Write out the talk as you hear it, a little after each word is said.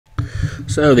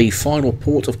So the final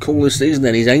port of call this season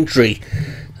then is Aintree,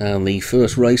 and the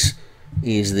first race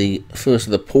is the first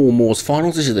of the Paul Moores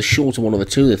finals. This is the shorter one of the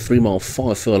two, the 3 mile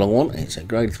 5 furlong one. It's a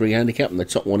grade 3 handicap, and the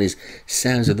top one is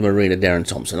Sounds of the Marina, Darren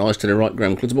Thompson. Eyes to the right,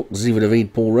 Graham Clutterbuck, Ziva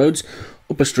David, Paul Rhodes.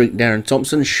 Upper Street, Darren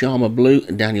Thompson. Sharma Blue,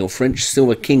 Daniel French.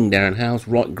 Silver King, Darren Howes.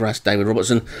 Right Grass, David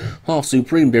Robertson. Half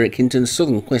Supreme, Derek Hinton.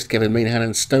 Southern Quest, Kevin Meanahan,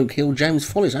 and Stoke Hill, James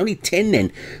Follis. Only 10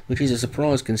 then, which is a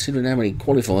surprise considering how many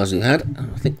qualifiers we've had.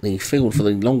 I think the field for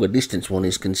the longer distance one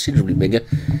is considerably bigger.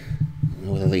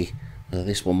 Whether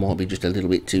this one might be just a little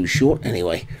bit too short.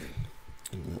 Anyway,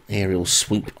 aerial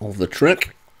sweep of the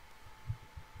track.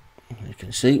 You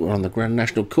can see we're on the Grand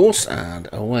National course, and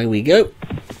away we go.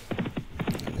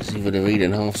 Ziva David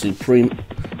and Half Supreme,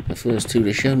 the first two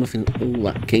to show. Nothing all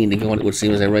that keen to go on, it would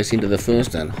seem, as they race into the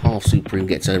first, and Half Supreme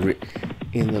gets over it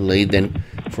in the lead then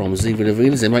from Ziva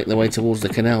David as they make their way towards the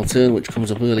canal turn, which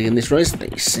comes up early in this race.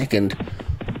 The second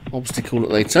obstacle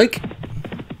that they take.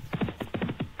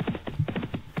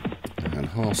 And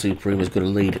Half Supreme has got a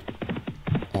lead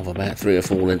of about 3 or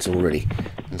 4 lengths already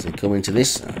as they come into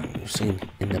this. We've seen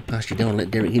in the past you don't let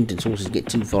Derek Hinton's horses get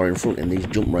too far in front in these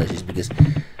jump races because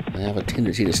they have a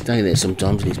tendency to stay there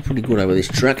sometimes, and he's pretty good over this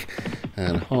track.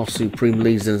 And Half Supreme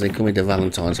leads them as they come into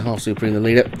Valentine's. Half Supreme the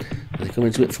leader as they come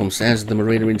into it from Sounds of the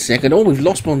Marina in second. Oh, we've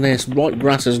lost one there. Right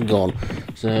Grass has gone.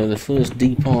 So the first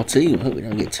departee, I hope we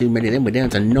don't get too many of them. We're down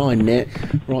to 9 there.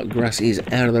 Right Grass is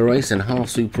out of the race, and Half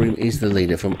Supreme is the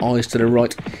leader from Eyes to the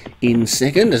Right in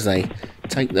second as they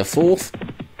take the fourth.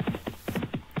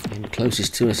 And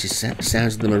closest to us is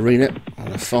Sounds of the Marina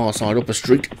on the far side, Upper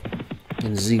Street.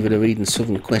 And Ziva David and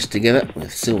Southern Quest together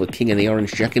with Silver King in the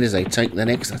orange jacket as they take the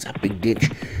next. That's a big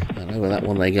ditch. And over that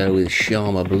one they go with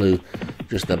Sharma Blue,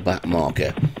 just the back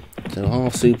marker. So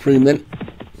Half Supreme then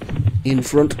in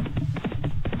front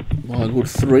by a good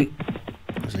 3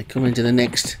 as they come into the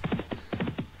next.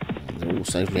 And they're all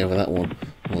safely over that one.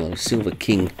 Although Silver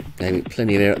King gave it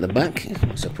plenty of air at the back.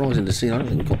 It's surprising to see. I don't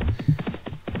think we've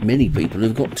got many people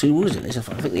who've got 2 winners in this. I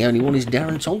think the only one is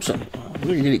Darren Thompson. I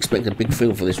really did expect a big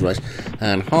field for this race.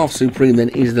 And Half Supreme then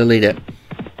is the leader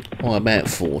by about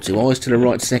 4. 2 Eyes to the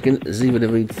Right second, Ziva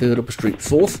David third, Upper Street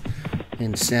 4th.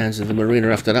 Then Sounds of the Marina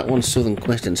after that one, Southern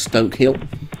Quest and Stoke Hill.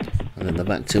 And then the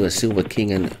back two are Silver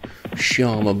King and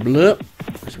Sharma Bleu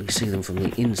as we see them from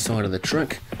the inside of the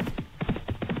track.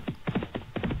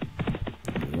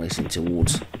 Racing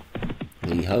towards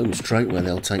the home straight where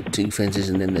they'll take 2 fences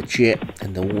and then the chair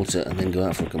and the water and then go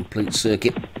out for a complete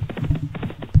circuit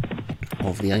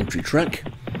of the Aintree track.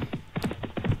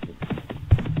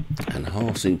 And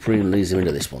Half Supreme leads them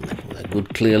into this one then with a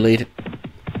good clear lead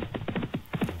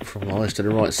from Eyes to the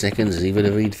Right second, Ziva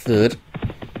David third,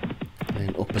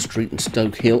 then Upper Street and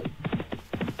Stoke Hill,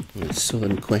 and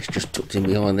Southern Quest just tucked in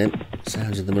behind them.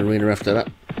 Sounds of the Marina after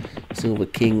that, Silver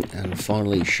King, and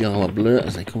finally Sharma Bleu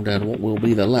as they come down to what will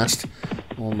be the last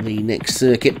on the next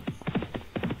circuit.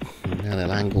 And now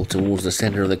they'll angle towards the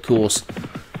centre of the course,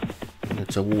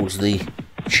 towards the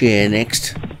chair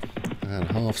next, and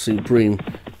Half Supreme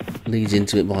leads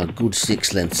into it by a good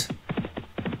 6 lengths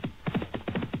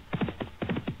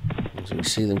as we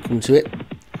see them come to it,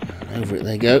 and over it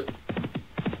they go,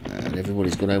 and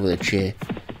everybody's got over the chair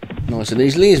nice and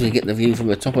easily as we get the view from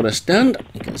the top of the stand.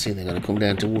 You can see they're going to come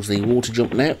down towards the water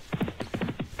jump now.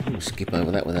 We'll skip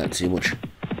over that without too much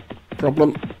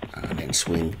problem, and then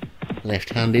swing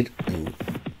left-handed and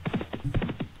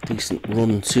decent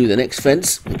run to the next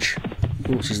fence, which of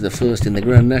course is the first in the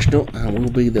Grand National and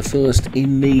will be the first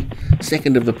in the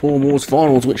second of the Paul Moores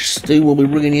finals, which Stu will be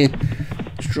bringing you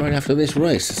straight after this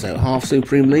race. So Half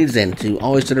Supreme leads then to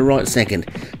Eyes to the Right second,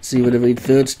 Ziva David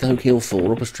third, Stoke Hill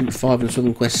 4, Upper Street 5 and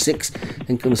Southern Quest 6.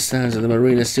 Then comes Sounds of the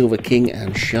Marina, Silver King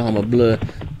and Sharma Bleu,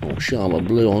 or Sharma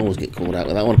Blue, I always get called out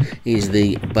with that one, is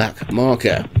the back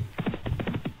marker.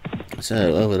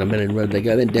 So over the Melon Road they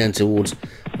go, then down towards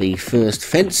the first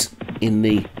fence in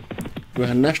the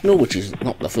Grand National, which is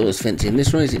not the first fence in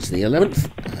this race, it's the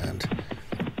 11th, and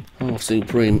Half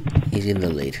Supreme is in the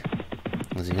lead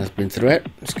as he has been throughout.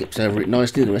 Skips over it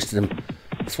nicely, the rest of them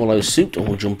follow suit,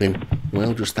 all jumping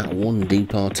well. Just that one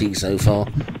departee so far,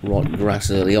 Right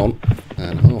Grass early on,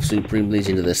 and Half Supreme leads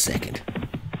into the second.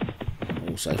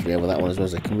 All safely over that one as well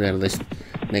as they come down to this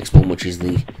next one, which is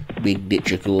the big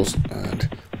ditch of course, and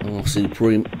Half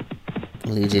Supreme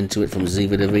leads into it from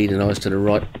Ziva David and Eyes to the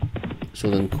Right.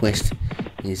 Southern Quest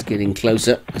is getting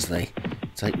closer as they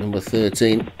take number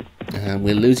 13, and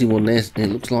we're losing one there. It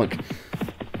looks like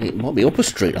it might be Upper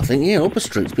Street, I think. Yeah, Upper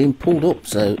Street's being pulled up,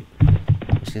 so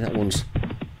see that one's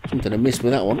something to miss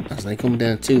with that one as they come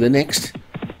down to the next,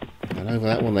 and over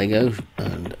that one they go,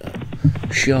 and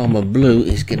Sharma Blue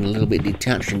is getting a little bit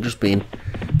detached and just being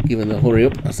given the hurry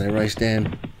up as they race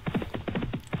down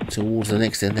towards the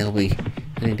next end. They'll be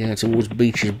heading down towards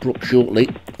Beeches Brook shortly,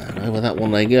 and over that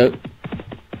one they go.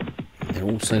 They're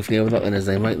all safely over that then as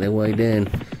they make their way down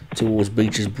towards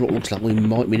Beeches Brook. Looks like we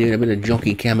might be doing a bit of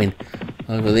jockey camming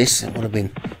over this. It would have been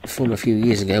fun a few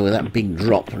years ago with that big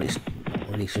drop, and it's not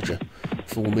really such a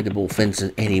formidable fence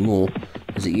anymore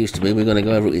as it used to be. We're going to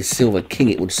go over it with Silver King,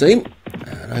 it would seem,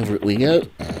 and over it we go.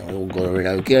 We all got it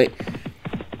okay,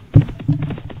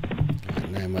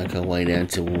 and now make our way down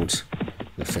towards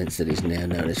the fence that is now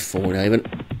known as Foynehaven,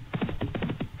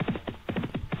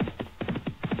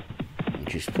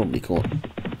 which is probably quite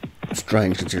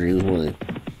strange considering it was one of the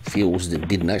fuels that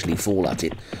didn't actually fall at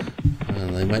it.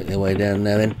 And they make their way down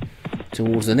now then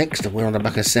towards the next. We're on the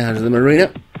back of Sounds of the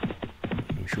Marina.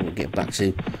 I'm sure we'll get back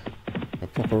to a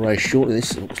proper race shortly.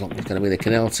 This looks like it's going to be the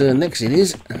canal turn next. It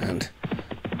is, and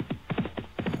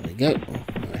there we go.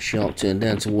 A sharp turn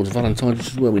down towards Valentine, which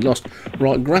is where we lost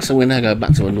right grass, and we now go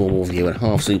back to a normal view, and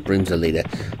Half Supreme's the leader.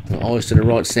 Eyes to the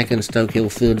right second, Stoke Hill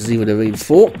third, Ziva David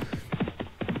fourth.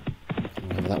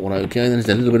 That one okay. Then there's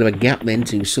a little bit of a gap then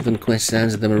to Southern Quest,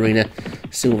 Sounds of the Marina,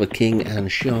 Silver King and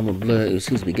Sharma Blur, who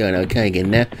seems to be going okay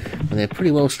again now. And they're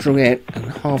pretty well strung out, and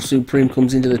Half Supreme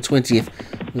comes into the 20th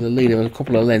with a lead of a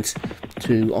couple of lengths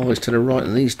to Eyes to the right,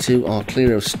 and these two are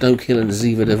clear of Stoke Hill and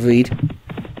Ziva David.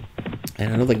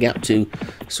 And another gap to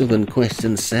Southern Quest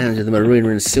and Sounds of the Marina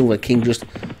and Silver King just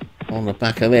on the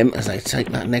back of them as they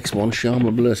take that next one.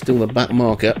 Sharma Blur still the back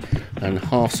marker, and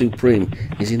Half Supreme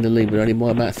is in the lead, but only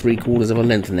by about 3/4 of a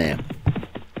length now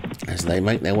as they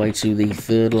make their way to the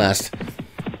third last.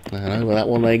 And over that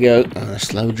one they go, and a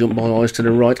slow jump by Eyes to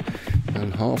the right,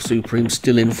 and Half Supreme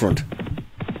still in front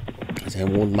as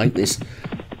everyone make this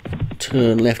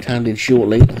turn left-handed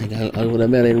shortly. They go over the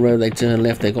Melling Road, they turn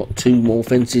left. They've got two more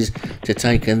fences to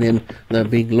take, and then the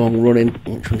big long running,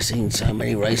 which we've seen so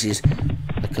many races,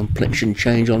 a complexion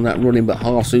change on that running, but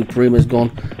Half Supreme has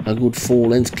gone a good 4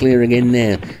 lengths clear again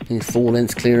now. He's 4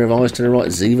 lengths clear of Eyes to the right.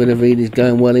 Ziva David is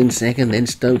going well in second, then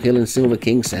Stoke Hill and Silver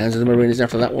King. Sounds of the Marinas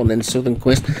after that one, then Southern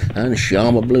Quest and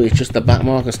Sharma Blue is just the back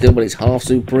marker still, but it's Half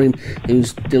Supreme who's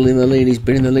still in the lead. He's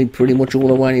been in the lead pretty much all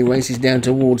the way, and he races down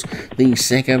towards the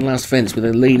second last fence with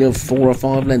a lead of 4 or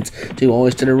 5 lengths to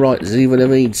Eyes to the right, Ziva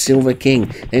David, Silver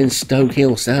King, then Stoke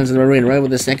Hill, Sounds of the Marina. Over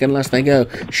the second last they go.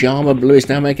 Sharma Blue is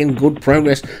now making good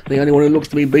progress. The only one who looks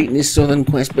to be beaten is Southern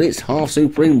Quest, but it's Half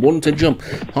Supreme, one to jump.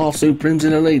 Half Supreme's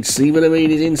in the lead. Ziva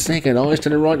David is in second. Eyes to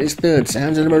the right is third.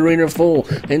 Sounds of the Marina 4.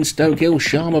 Then Stoke Hill,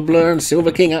 Sharma Blur and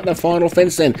Silver King at the final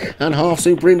fence then. And Half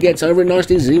Supreme gets over it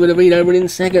nicely. Ziva David over it in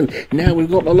second. Now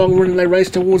we've got the long run and they race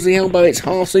towards the elbow. It's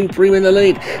Half Supreme in the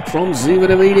lead from Ziva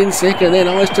David in second. Then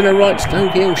Eyes to the right,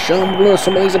 Stoke Hill, Sharma Blur.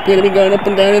 Some of these appear to be going up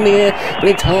and down in the air, but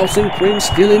it's Half Supreme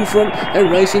still in front. They're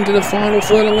racing to the final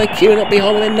furlong. They're queuing up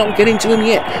behind and they're not getting to him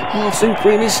yet. Half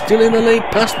Supreme is still in the lead.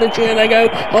 Past the chair they go.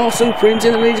 Half Supreme's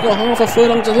in the lead. He's got half a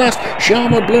furlong to last.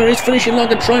 Sharma Blur is finishing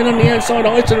like a train on the outside.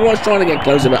 Eyes to the right, trying to get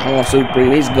closer, but Half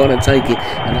Supreme is going to take it.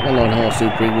 And at the line, Half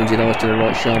Supreme wins it. Eyes to the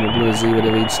right, Sharma Blur, Ziva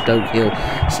David, Stoke Hill,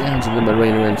 Sounds of the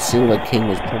Marina, and Silver King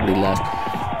was probably last.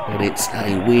 But it's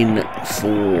a win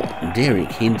for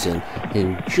Derek Hinton,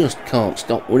 who just can't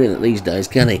stop winning it these days,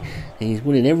 can he? He's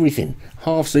winning everything.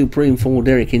 Half Supreme for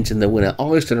Derek Hinton, the winner.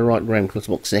 Eyes to the right, Graham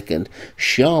Clutterbuck second.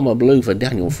 Sharma Blue for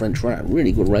Daniel French. Right, a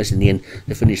really good race in the end.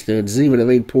 They finished third. Ziva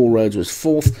David, Paul Rhodes was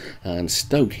fourth, and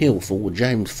Stoke Hill for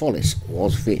James Follis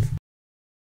was fifth.